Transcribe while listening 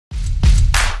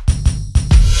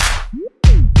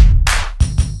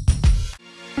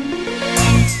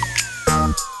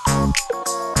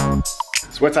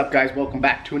So what's up, guys? Welcome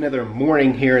back to another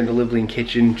morning here in the Liveling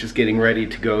kitchen. Just getting ready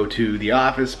to go to the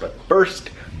office, but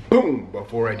first, boom,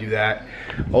 before I do that,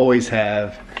 always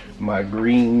have my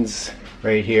greens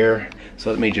right here.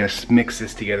 So let me just mix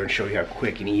this together and show you how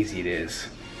quick and easy it is.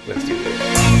 Let's do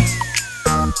this.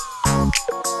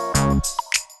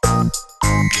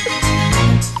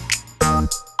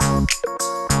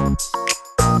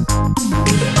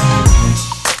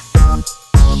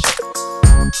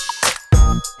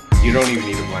 You don't even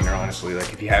need a blender, honestly.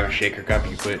 Like, if you have a shaker cup, you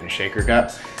can put it in a shaker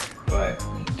cup. But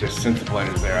just since the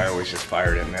blender's there, I always just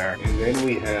fire it in there. And then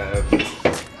we have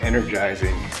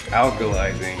energizing,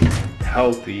 alkalizing,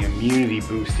 healthy, immunity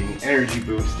boosting, energy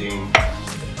boosting,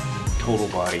 total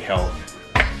body health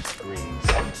greens.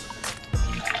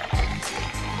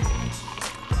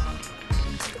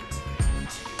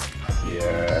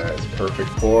 Yes, perfect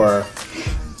pour.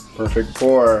 Perfect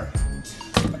pour.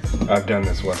 I've done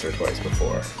this once or twice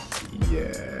before.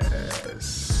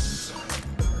 Yes.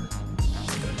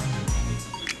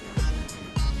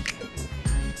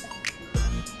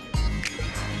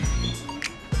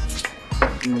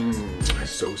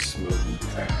 So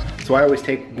smooth. So I always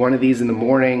take one of these in the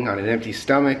morning on an empty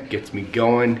stomach. Gets me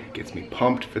going, gets me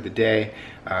pumped for the day.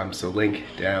 So link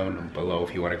down below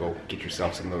if you want to go get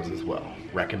yourself some of those as well.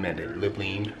 Recommended,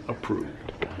 Liveling approved.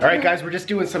 All right, guys, we're just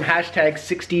doing some hashtag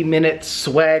 60-minute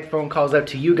swag phone calls out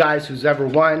to you guys who's ever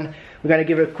won. We're gonna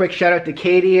give a quick shout out to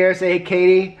Katie here. Say hey,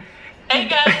 Katie. Hey,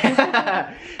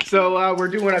 guys. So we're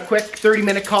doing a quick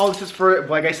 30-minute call. This is for,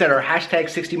 like I said, our hashtag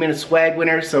 60-minute swag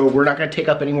winner. So we're not gonna take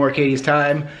up any more of Katie's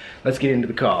time. Let's get into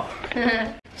the call.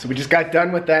 So we just got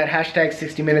done with that hashtag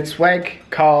 60-minute swag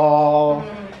call.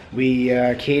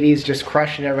 Katie's just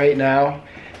crushing it right now.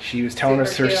 She was telling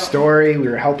us her story. We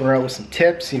were helping her out with some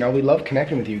tips. You know, we love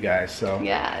connecting with you guys. So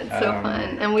yeah, it's so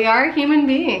fun. And we are human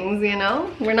beings, you know?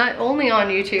 We're not only on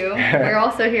YouTube. We're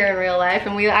also here in real life.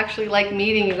 And we actually like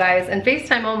meeting you guys. And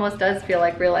FaceTime almost does feel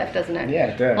like real life, doesn't it?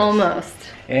 Yeah, it does. Almost.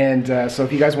 And so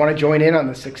if you guys want to join in on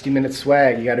the 60-minute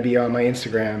swag, you got to be on my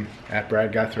Instagram,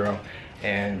 @BradGuthrow.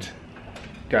 And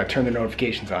got to turn the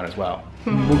notifications on as well.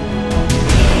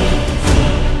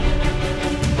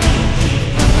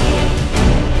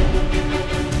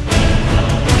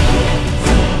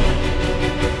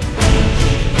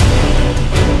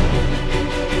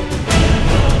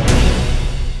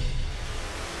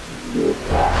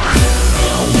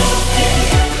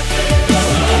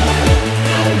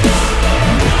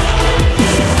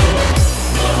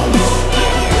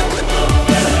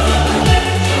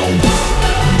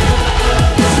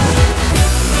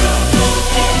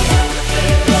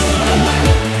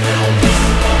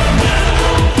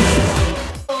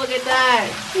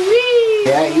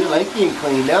 Yeah, you like being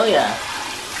clean, don't ya?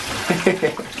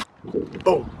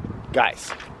 Oh,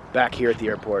 guys, back here at the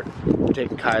airport. We're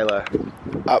taking Kyla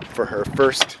up for her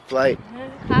first flight.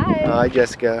 Hi. Hi,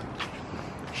 Jessica.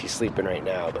 She's sleeping right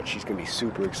now, but she's gonna be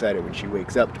super excited when she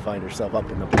wakes up to find herself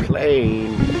up in the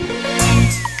plane.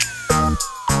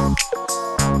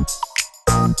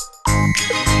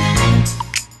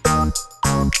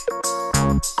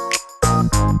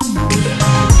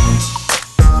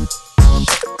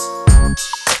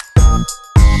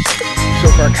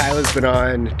 Kyla's been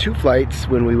on 2 flights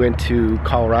when we went to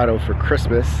Colorado for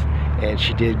Christmas, and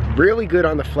she did really good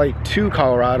on the flight to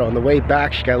Colorado. On the way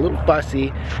back, she got a little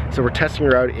fussy, so we're testing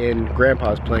her out in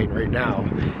Grandpa's plane right now.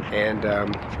 And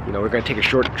you know, we're gonna take a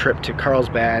short trip to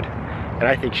Carlsbad, and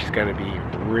I think she's gonna be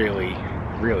really,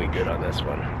 really good on this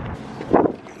one.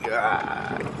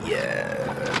 Ah,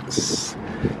 yes.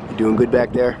 You doing good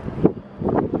back there?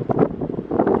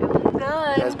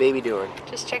 How's baby doing?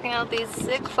 Just checking out these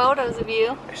sick photos of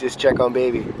you. Let's just check on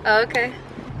baby. Oh, okay.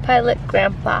 Pilot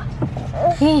Grandpa.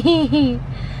 You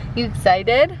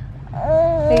excited?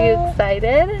 Are you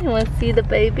excited? You want to see the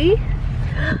baby?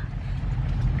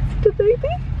 The baby?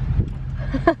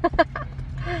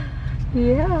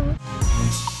 Yeah.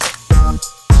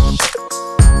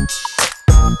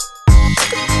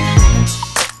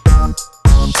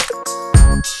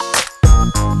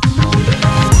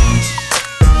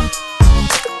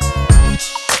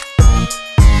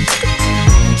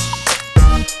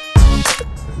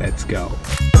 Let's go.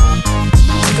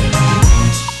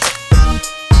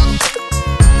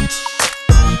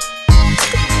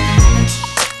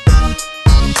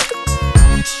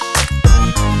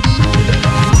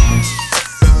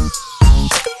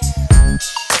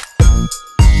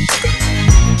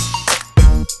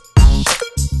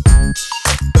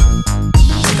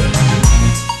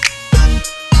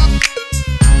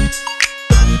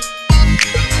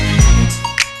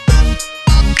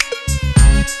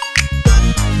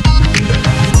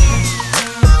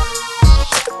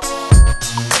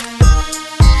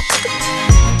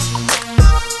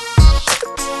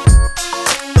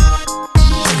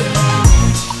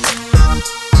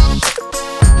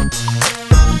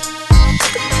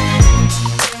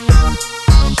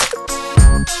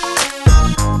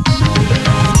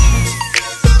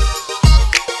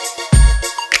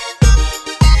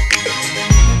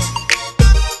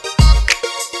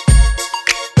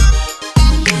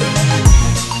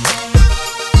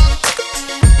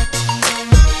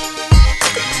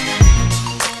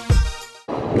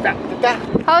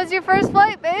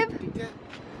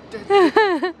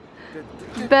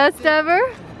 Best ever?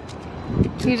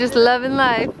 You just loving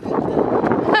life.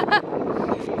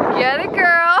 Get it,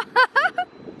 girl.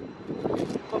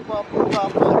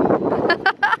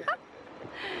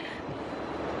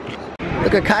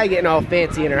 Look at Kai getting all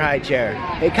fancy in her high chair.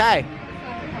 Hey Kai.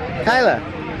 Kyla,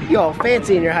 you all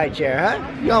fancy in your high chair, huh?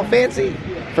 You all fancy?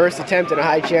 First attempt in a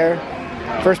high chair.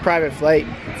 First private flight.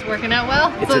 It's working out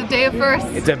well. It's a day of first.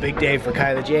 It's a big day for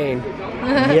Kyla Jane.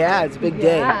 Yeah, it's a big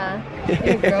day. Yeah.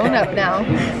 You're grown up now.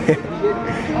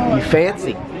 You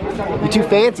fancy. You're too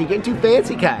fancy. You're getting too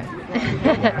fancy, Kai.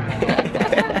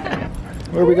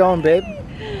 Where are we going, babe?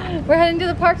 We're heading to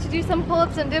the park to do some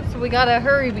pull-ups and dips, but we gotta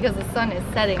hurry because the sun is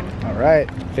setting. All right,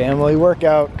 family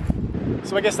workout.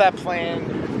 So I guess that plan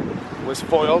was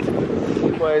foiled.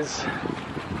 It was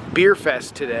Beer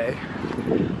Fest today.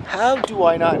 How do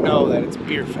I not know that it's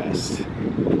Beer Fest?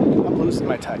 I'm losing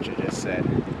my touch, I just said.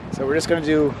 So we're just gonna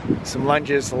do some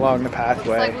lunges along the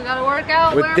pathway. Looks like we gotta work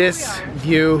out with this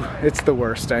view, it's the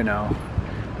worst, I know.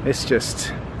 It's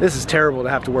just, this is terrible to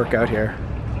have to work out here.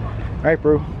 All right,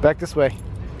 Brew, back this way.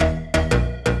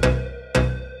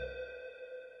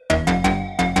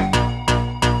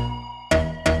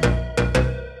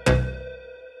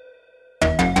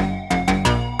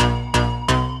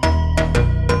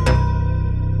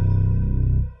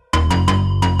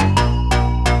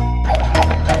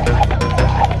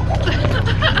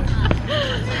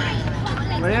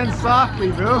 Land softly,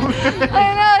 bro.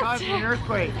 I know. Causing an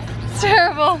earthquake. It's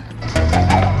terrible.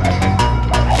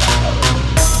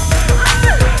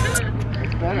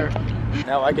 It's better.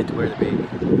 Now I get to wear the baby.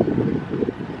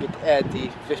 I get to add the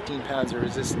 15 pounds of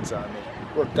resistance on me.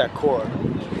 Work that core.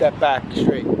 Keep that back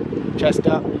straight. Chest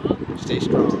up. Stay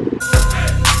strong.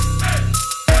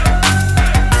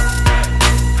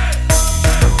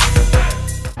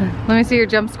 Let me see your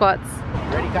jump squats.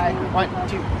 Ready, Kai? 1,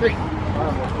 2, 3.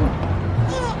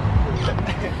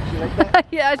 You like that?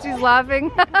 Yeah, she's laughing.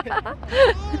 Is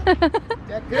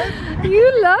that good?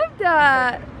 You love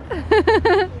that.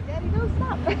 Daddy, don't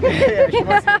stop. Yeah, she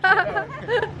wants to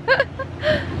let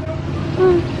you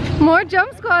know. More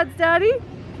jump squats, Daddy.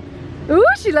 Ooh,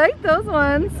 she liked those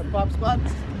ones. The pop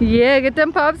squats. Yeah, get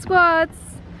them pop squats.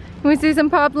 Can we see some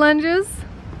pop lunges?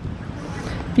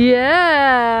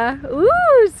 Yeah.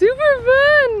 Ooh, super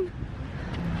fun.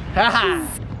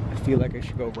 I feel like I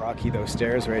should go rocky those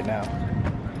stairs right now.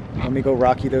 Let me go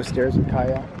rocky those stairs with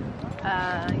Kyla.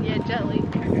 Yeah, gently.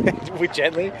 With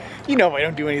gently? You know I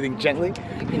don't do anything gently.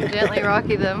 You can gently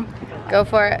rocky them. Go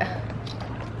for it.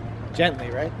 Gently,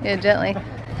 right? Yeah, gently.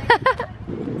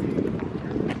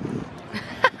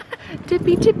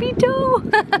 Tippy tippy toe.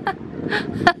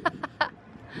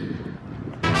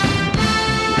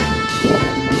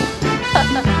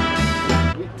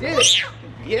 We did it!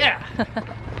 Yeah!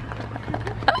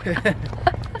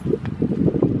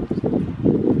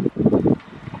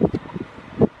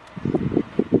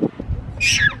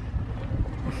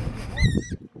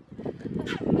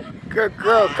 Good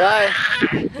girl, Kai.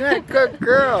 Yeah, good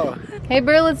girl. Hey,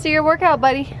 Bru, let's see your workout,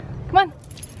 buddy. Come on.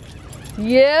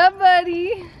 Yeah,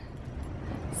 buddy.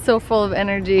 So full of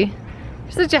energy.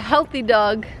 You're such a healthy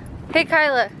dog. Hey,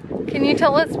 Kyla, can you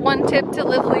tell us one tip to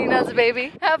live lean as a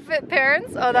baby? Have fit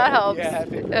parents? Oh, that helps. Yeah, have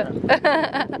fit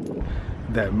parents.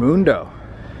 That mundo.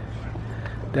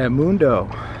 That mundo.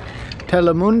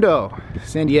 Telemundo.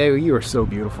 San Diego, you are so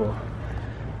beautiful.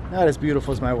 Not as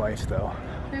beautiful as my wife, though.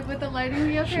 With the lighting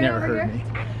we have She here never over heard here?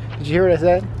 me. Did you hear what I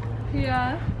said?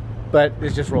 Yeah. But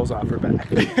it just rolls off her back.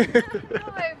 Oh,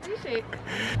 I appreciate.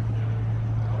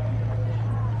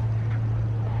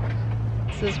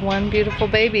 This is one beautiful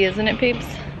baby, isn't it, peeps?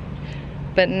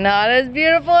 But not as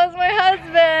beautiful as my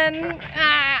husband.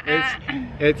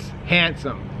 It's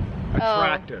handsome,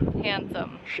 attractive, Oh,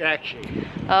 handsome. sexy.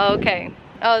 Okay.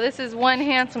 Oh, this is one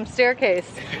handsome staircase,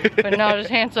 but not as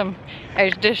handsome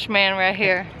as this man right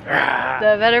here. Is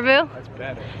that better, Boo? That's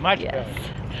better. Much better.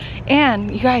 And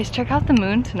you guys, check out the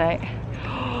moon tonight.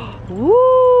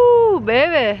 Woo,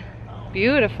 baby.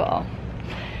 Beautiful.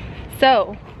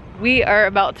 So, we are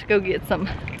about to go get some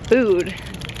food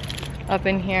up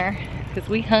in here because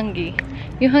we hungry.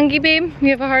 You hungry, babe? You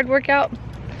have a hard workout?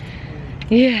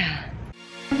 Yeah.